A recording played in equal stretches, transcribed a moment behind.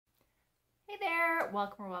there!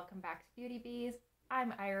 Welcome or welcome back to Beauty Bees.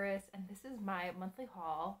 I'm Iris and this is my monthly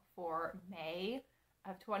haul for May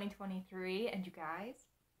of 2023. And you guys,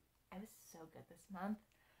 I was so good this month.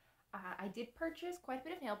 I did purchase quite a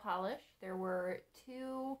bit of nail polish. There were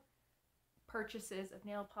two purchases of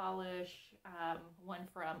nail polish, one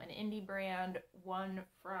from an indie brand, one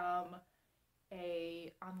from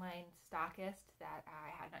a online stockist that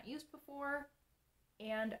I had not used before,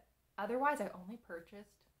 and otherwise I only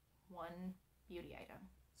purchased one beauty item.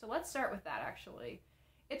 So let's start with that actually.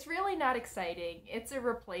 It's really not exciting. It's a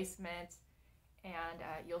replacement, and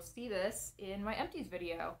you'll see this in my empties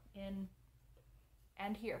video and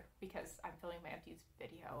here, because I'm filming my empties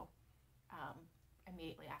video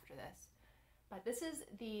immediately after this. But this is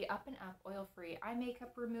the Up and Up oil-free eye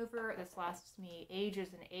makeup remover. This lasts me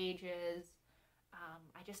ages and ages.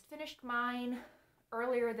 I just finished mine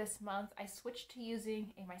earlier this month. I switched to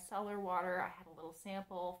using a micellar water. I had a little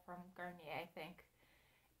sample from Garnier, I think,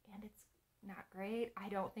 and it's not great. I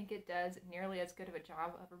don't think it does nearly as good of a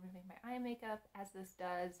job of removing my eye makeup as this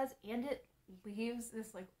does, and it leaves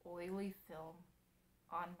this like oily film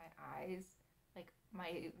on my eyes. Like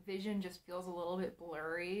my vision just feels a little bit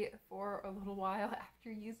blurry for a little while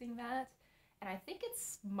after using that. And I think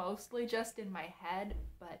it's mostly just in my head,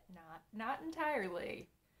 but not entirely.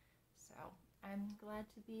 So I'm glad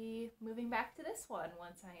to be moving back to this one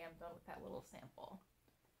once I am done with that little sample.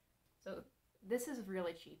 So this is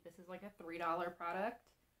really cheap. This is like a $3 product,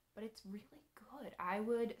 but it's really good. I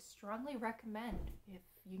would strongly recommend, if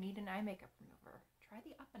you need an eye makeup remover, try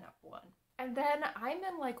the Up and Up one. And then I'm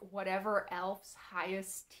in like whatever e.l.f.'s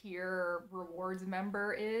highest tier rewards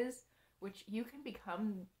member is, which you can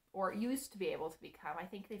become, or used to be able to become. I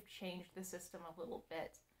think they've changed the system a little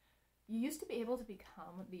bit. You used to be able to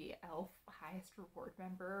become the e.l.f. highest reward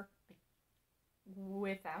member like,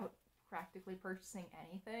 without practically purchasing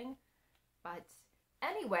anything. But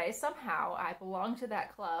anyway, somehow I belong to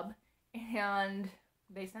that club, and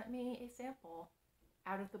they sent me a sample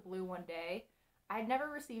out of the blue one day. I'd never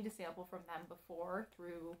received a sample from them before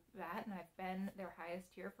through that, and I've been their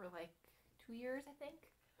highest tier for like 2 years, I think.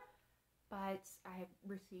 But I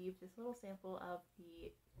received this little sample of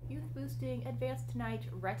the Youth Boosting Advanced Night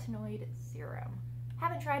Retinoid Serum.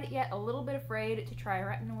 Haven't tried it yet, a little bit afraid to try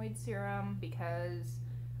retinoid serum because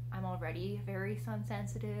I'm already very sun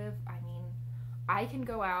sensitive. I mean, I can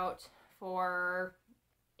go out for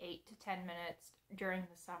 8 to 10 minutes during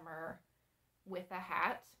the summer with a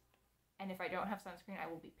hat, and if I don't have sunscreen, I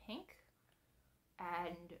will be pink.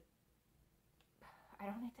 And I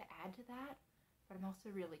don't need to add to that, but I'm also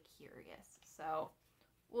really curious. So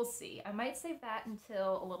we'll see. I might save that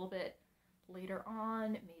until a little bit later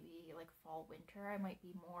on, maybe like fall, winter. I might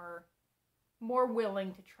be more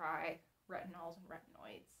willing to try retinols and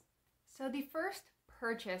retinoids. So the first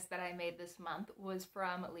purchase that I made this month was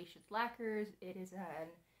from Alicia's Lacquers. It is an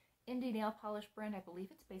indie nail polish brand. I believe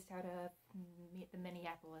it's based out of the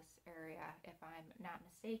Minneapolis area, if I'm not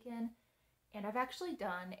mistaken. And I've actually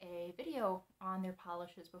done a video on their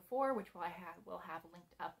polishes before, which will have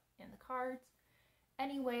linked up in the cards.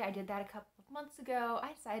 Anyway, I did that a couple of months ago.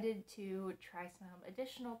 I decided to try some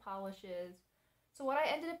additional polishes. So what I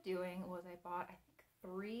ended up doing was I bought, I think,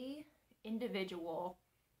 3 individual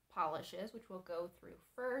polishes, which we'll go through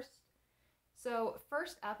first. So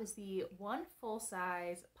first up is the one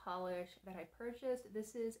full-size polish that I purchased.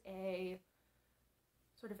 This is a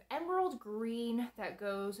sort of emerald green that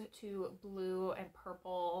goes to blue and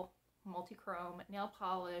purple multi-chrome nail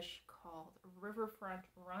polish called Riverfront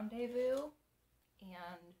Rendezvous.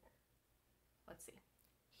 And let's see,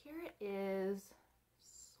 here it is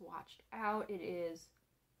swatched out. It is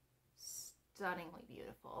stunningly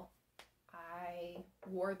beautiful. I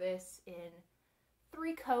wore this in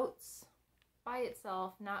 3 coats by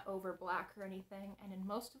itself, not over black or anything, and in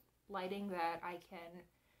most lighting that I can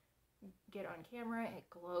get on camera, it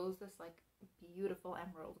glows this like beautiful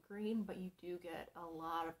emerald green, but you do get a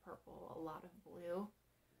lot of purple, a lot of blue.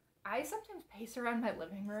 I sometimes pace around my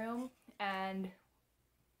living room and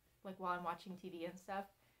like while I'm watching TV and stuff,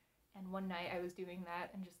 and one night I was doing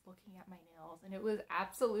that and just looking at my nails, and it was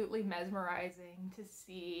absolutely mesmerizing to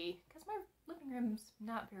see, because my living room's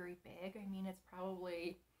not very big. I mean, it's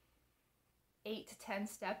probably 8 to 10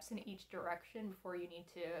 steps in each direction before you need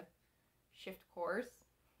to shift course,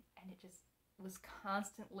 and it just was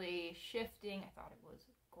constantly shifting. I thought it was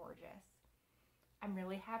gorgeous. I'm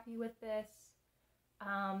really happy with this.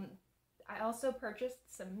 I also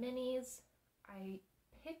purchased some minis. I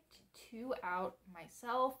picked 2 out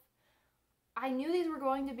myself. I knew these were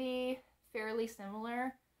going to be fairly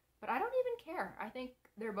similar, but I don't even care. I think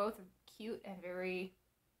they're both cute and very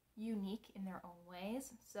unique in their own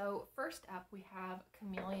ways. So first up we have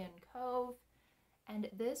Chameleon Cove, and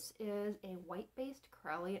this is a white-based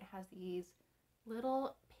Corelli. It has these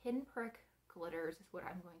little pinprick glitters, is what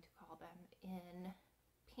I'm going to call them, in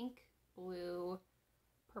pink, blue,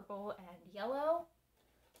 purple, and yellow.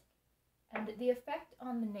 And the effect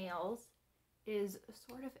on the nails is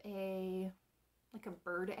sort of like a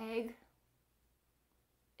bird egg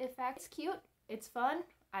effect. It's cute, it's fun,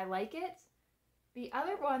 I like it. The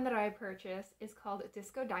other one that I purchased is called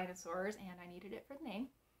Disco Dinosaurs, and I needed it for the name,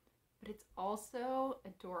 but it's also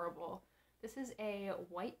adorable. This is a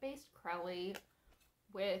white-based Corelli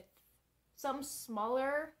with some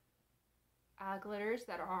smaller glitters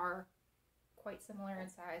that are quite similar in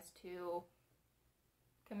size to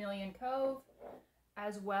Chameleon Cove,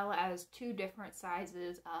 as well as two different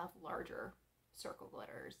sizes of larger circle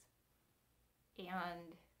glitters.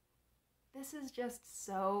 And this is just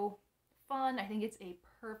so fun. I think it's a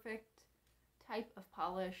perfect type of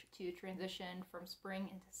polish to transition from spring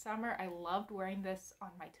into summer. I loved wearing this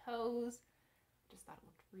on my toes. Just thought it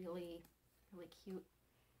looked really, really cute.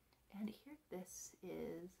 And here this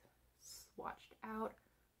is swatched out.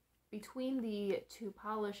 Between the two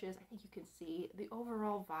polishes, I think you can see the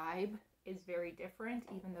overall vibe is very different,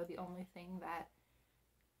 even though the only thing that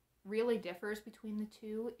really differs between the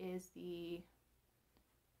two is the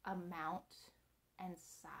amount and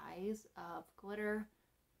size of glitter.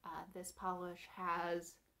 This polish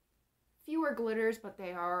has fewer glitters, but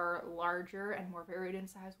they are larger and more varied in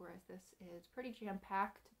size, whereas this is pretty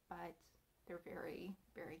jam-packed, but they're very,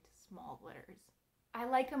 very small glitters. I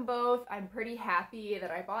like them both. I'm pretty happy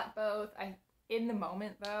that I bought both. In the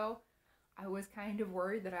moment though, I was kind of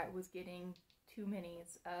worried that I was getting too many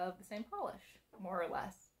of the same polish, more or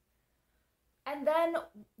less. And then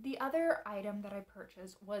the other item that I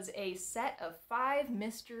purchased was a set of 5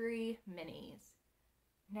 mystery minis.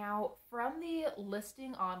 Now, from the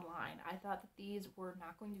listing online, I thought that these were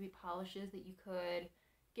not going to be polishes that you could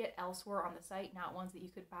get elsewhere on the site, not ones that you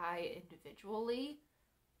could buy individually.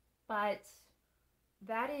 But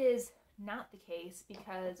that is not the case,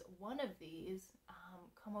 because one of these,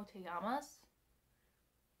 Como Te Llamas,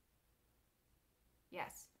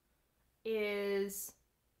 yes, is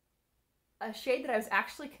a shade that I was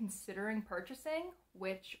actually considering purchasing,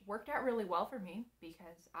 which worked out really well for me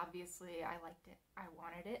because obviously I liked it, I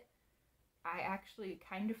wanted it. I actually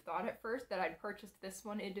kind of thought at first that I'd purchased this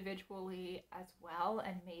one individually as well,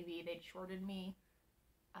 and maybe they'd shorted me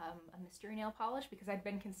a mystery nail polish, because I'd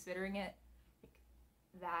been considering it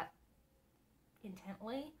like that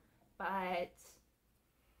intently, but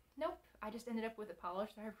nope, I just ended up with a polish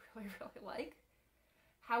that I really, really like.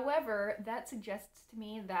 However, that suggests to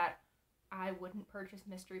me that I wouldn't purchase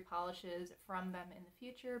mystery polishes from them in the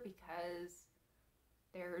future, because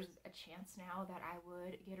there's a chance now that I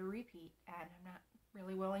would get a repeat, and I'm not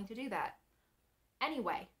really willing to do that.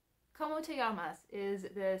 Anyway, Como Te Llamas is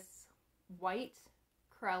this white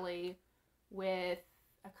Corelli with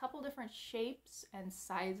a couple different shapes and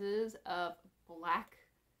sizes of black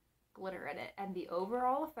glitter in it, and the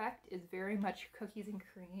overall effect is very much cookies and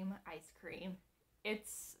cream ice cream.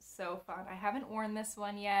 It's so fun. I haven't worn this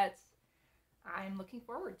one yet. I'm looking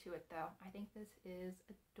forward to it though. I think this is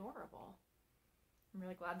adorable. I'm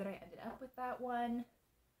really glad that I ended up with that one.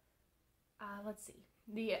 Let's see.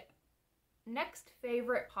 The next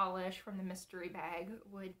favorite polish from the mystery bag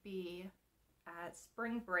would be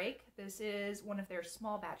Spring Break. This is one of their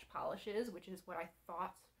small batch polishes, which is what I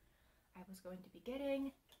thought I was going to be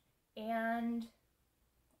getting. And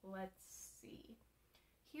let's see.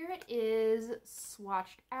 Here it is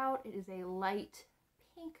swatched out. It is a light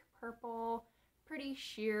pink purple, pretty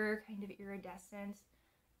sheer, kind of iridescent.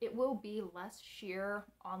 It will be less sheer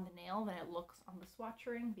on the nail than it looks on the swatch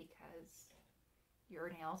ring, because your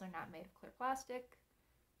nails are not made of clear plastic,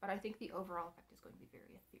 but I think the overall effect is going to be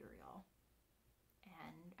very ethereal.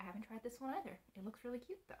 And I haven't tried this one either. It looks really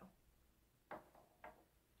cute though.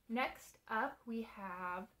 Next up, we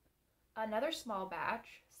have another small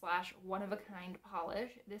batch slash one-of-a-kind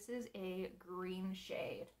polish. This is a green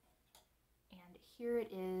shade, and here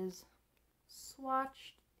it is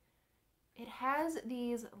swatched. It has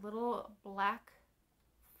these little black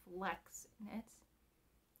flecks in it,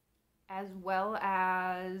 as well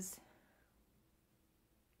as,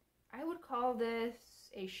 I would call this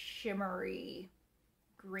a shimmery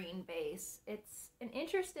green base. It's an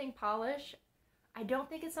interesting polish. I don't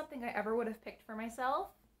think it's something I ever would have picked for myself,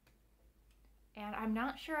 and I'm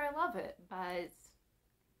not sure I love it, but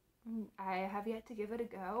I have yet to give it a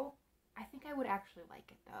go. I think I would actually like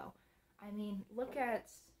it though. I mean, look at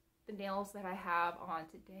the nails that I have on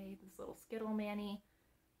today, this little Skittle Manny.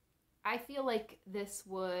 I feel like this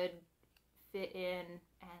would fit in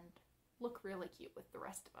and look really cute with the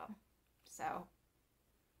rest of them. So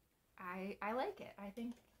I like it. I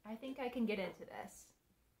think I can get into this.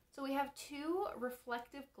 So we have two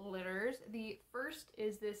reflective glitters. The first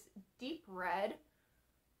is this deep red,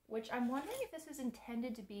 which I'm wondering if this is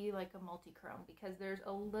intended to be like a multi-chrome, because there's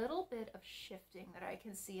a little bit of shifting that I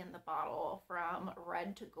can see in the bottle from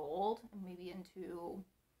red to gold and maybe into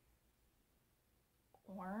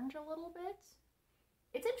orange a little bit.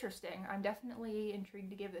 It's interesting. I'm definitely intrigued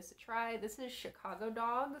to give this a try. This is Chicago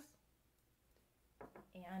Dogs,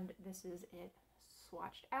 and this is it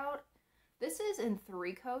swatched out. This is in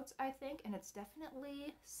 3 coats, I think, and it's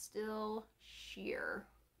definitely still sheer,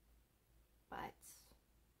 but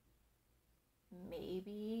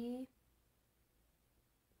maybe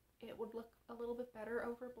it would look a little bit better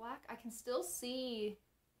over black. I can still see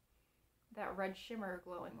that red shimmer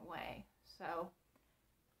glowing away. So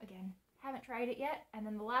again, haven't tried it yet. And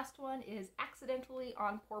then the last one is Accidentally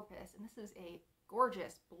on Porpoise, and this is a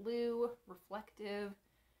gorgeous blue reflective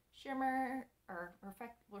shimmer, or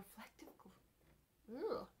reflective,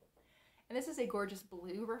 ooh. And this is a gorgeous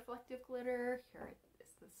blue reflective glitter. Here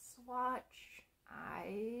is the swatch.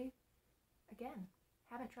 I, again,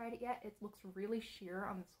 haven't tried it yet. It looks really sheer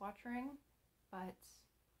on the swatch ring, but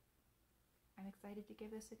I'm excited to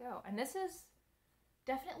give this a go. And this is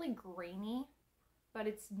definitely grainy, but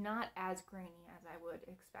it's not as grainy as I would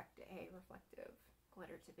expect a reflective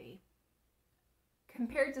glitter to be.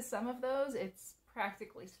 Compared to some of those, it's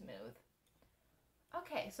practically smooth.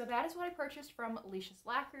 Okay, so that is what I purchased from Alicia's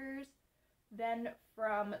Lacquers. Then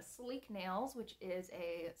from Sleek Nails, which is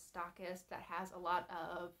a stockist that has a lot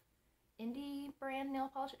of indie brand nail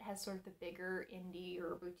polish. It has sort of the bigger indie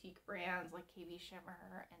or boutique brands like KB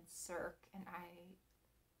Shimmer and Cirque, and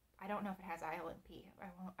I don't know if it has ILNP.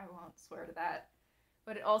 I won't swear to that.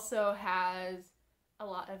 But it also has a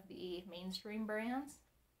lot of the mainstream brands.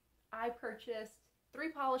 I purchased 3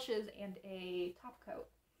 polishes and a top coat.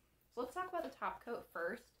 So let's talk about the top coat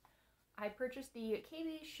first. I purchased the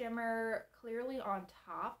KB Shimmer Clearly on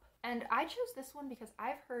Top, and I chose this one because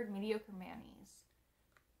I've heard Mediocre Manny's,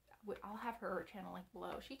 I'll have her channel link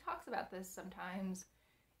below, she talks about this sometimes,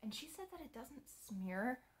 and she said that it doesn't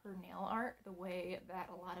smear her nail art the way that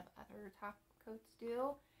a lot of other top coats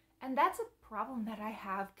do. And that's a problem that I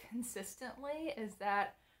have consistently, is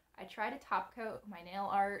that I try to top coat my nail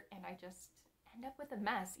art and I just end up with a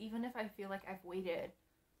mess, even if I feel like I've waited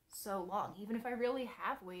so long. Even if I really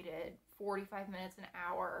have waited 45 minutes, an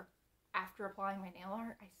hour after applying my nail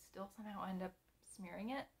art, I still somehow end up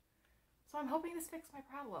smearing it. So I'm hoping this fixes my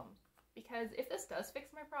problem, because if this does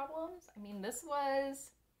fix my problems, I mean, this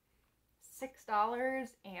was $6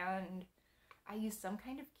 and I used some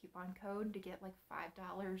kind of coupon code to get like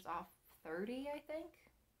 $5 off 30, I think.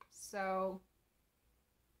 So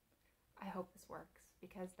I hope this works,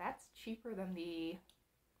 because that's cheaper than the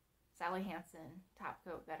Sally Hansen top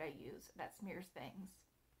coat that I use that smears things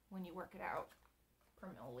when you work it out per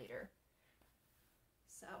milliliter.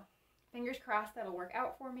 So fingers crossed that'll work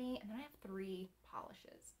out for me. And then I have 3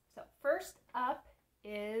 polishes. So first up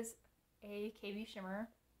is a KB Shimmer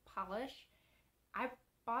polish. I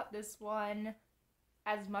bought this one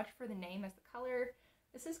as much for the name as the color.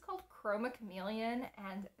 This is called Chroma Chameleon,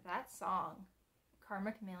 and that song,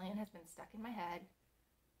 Chroma Chameleon, has been stuck in my head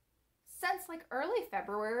since like early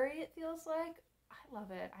February, it feels like. I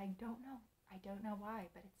love it. I don't know why,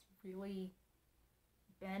 but it's really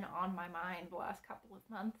been on my mind the last couple of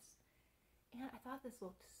months. And I thought this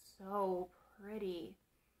looked so pretty.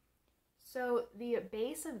 So the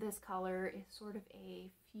base of this color is sort of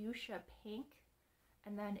a fuchsia pink,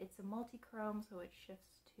 and then it's a multi-chrome, so it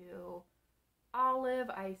shifts to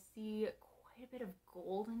olive. I see quite a bit of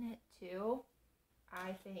gold in it too.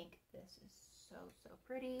 I think this is so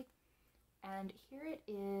pretty. And here it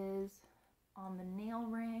is on the nail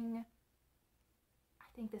ring.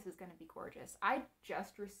 I think this is going to be gorgeous. I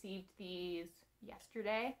just received these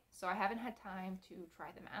yesterday, so I haven't had time to try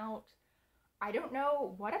them out. I don't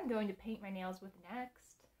know what I'm going to paint my nails with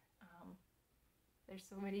next. There's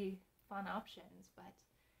so many fun options, but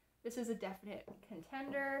this is a definite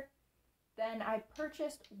contender. Then I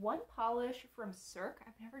purchased 1 polish from Cirque.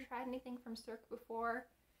 I've never tried anything from Cirque before,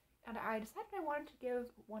 and I decided I wanted to give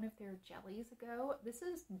one of their jellies a go. This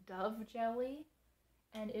is Dove Jelly,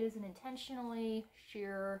 and it is an intentionally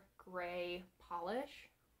sheer gray polish.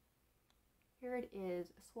 Here it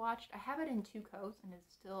is swatched. I have it in 2 coats, and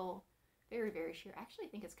it's still very sheer. I actually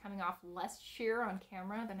think it's coming off less sheer on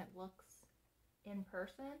camera than it looks in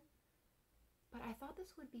person. But I thought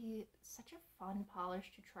this would be such a fun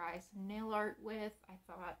polish to try some nail art with. I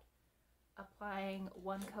thought applying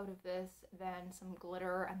one coat of this, then some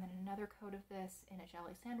glitter, and then another coat of this in a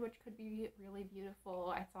jelly sandwich could be really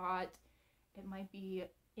beautiful. I thought it might be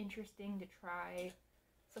interesting to try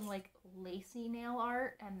some like lacy nail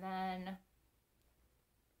art and then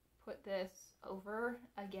put this over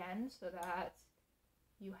again so that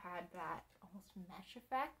you had that almost mesh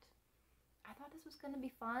effect. I thought this was going to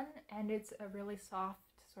be fun, and it's a really soft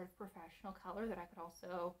sort of professional color that I could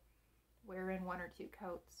also wear in 1 or 2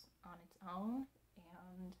 coats on its own,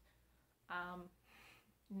 and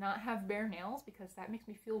not have bare nails because that makes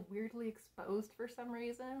me feel weirdly exposed for some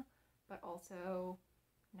reason, but also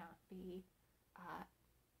not be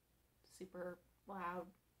super loud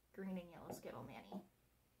green and yellow Skittle Manny.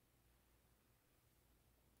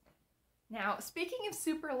 Now, speaking of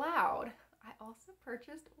super loud, I also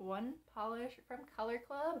purchased one polish from Color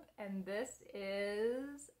Club, and this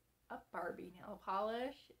is a Barbie nail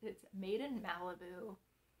polish. It's made in Malibu.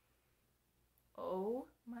 Oh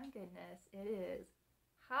my goodness, it is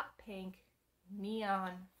hot pink,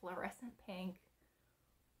 neon fluorescent pink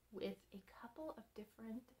with a couple of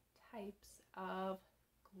different types of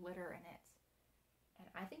glitter in it. And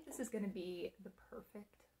I think this is going to be the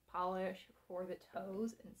perfect polish for the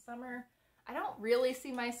toes in summer. I don't really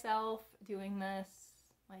see myself doing this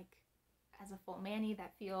like as a full mani.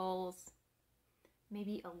 That feels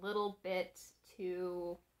maybe a little bit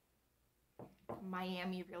too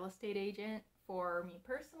Miami real estate agent for me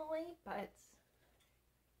personally, but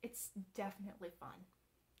it's definitely fun.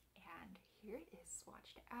 And here it is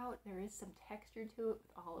swatched out. There is some texture to it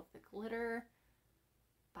with all of the glitter,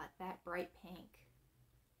 but that bright pink,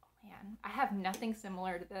 oh man, I have nothing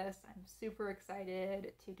similar to this. I'm super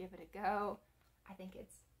excited to give it a go. I think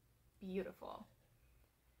it's beautiful.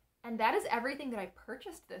 And that is everything that I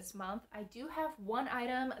purchased this month. I do have one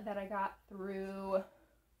item that I got through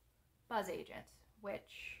Buzz Agent,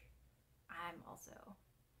 which I'm also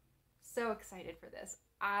so excited for this.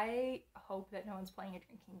 I hope that no one's playing a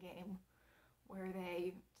drinking game where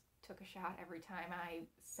they took a shot every time I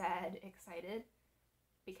said excited,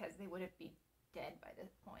 because they would be dead by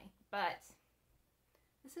this point. But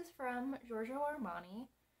this is from Giorgio Armani,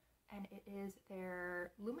 and it is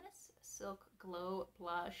their Luminous Silk Glow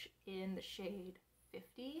Blush in the shade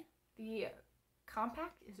 50. The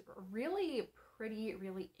compact is really pretty,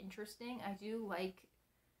 really interesting. I do like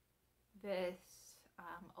this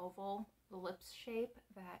oval lips shape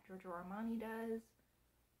that Giorgio Armani does.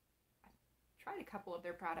 I've tried a couple of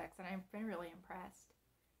their products and I've been really impressed.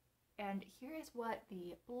 And here is what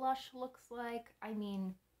the blush looks like. I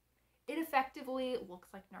mean, it effectively looks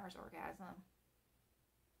like NARS Orgasm.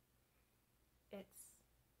 It's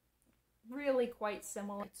really quite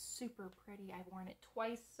similar. It's super pretty. I've worn it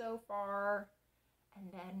twice so far and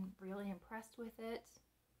then really impressed with it.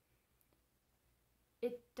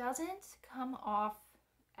 It doesn't come off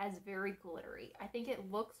as very glittery. I think it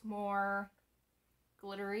looks more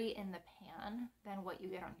glittery in the pan than what you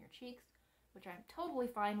get on your cheeks, which I'm totally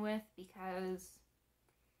fine with because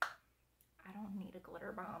I don't need a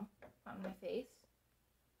glitter bomb on my face.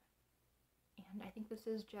 And I think this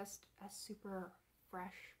is just a super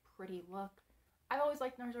fresh, pretty look. I've always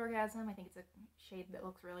liked NARS Orgasm. I think it's a shade that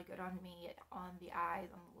looks really good on me, on the eyes,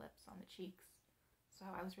 on the lips, on the cheeks. So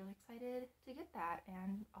I was really excited to get that,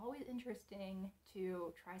 and always interesting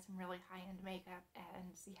to try some really high-end makeup and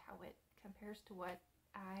see how it compares to what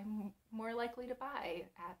I'm more likely to buy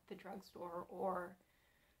at the drugstore or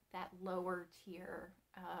that lower tier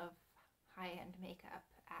of high-end makeup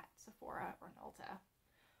at Sephora or Ulta.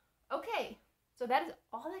 Okay, so that is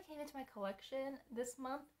all that came into my collection this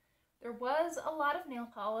month. There was a lot of nail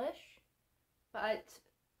polish, but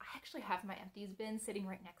I actually have my empties bin sitting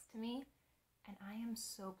right next to me, and I am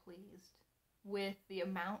so pleased with the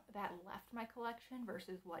amount that left my collection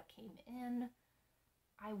versus what came in.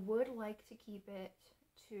 I would like to keep it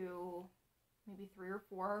to maybe 3 or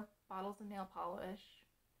 4 bottles of nail polish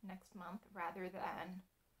next month rather than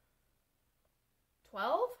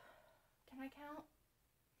 12? Can I count?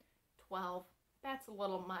 12. That's a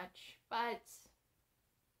little much, but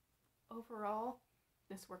overall,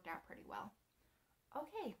 this worked out pretty well.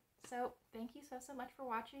 Okay, so thank you so much for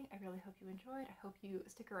watching. I really hope you enjoyed. I hope you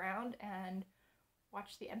stick around and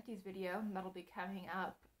watch the empties video. That'll be coming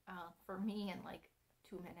up for me in like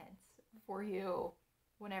 2 minutes for you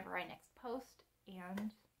whenever I next post.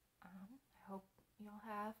 And I hope y'all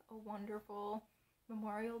have a wonderful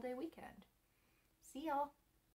Memorial Day weekend. See y'all.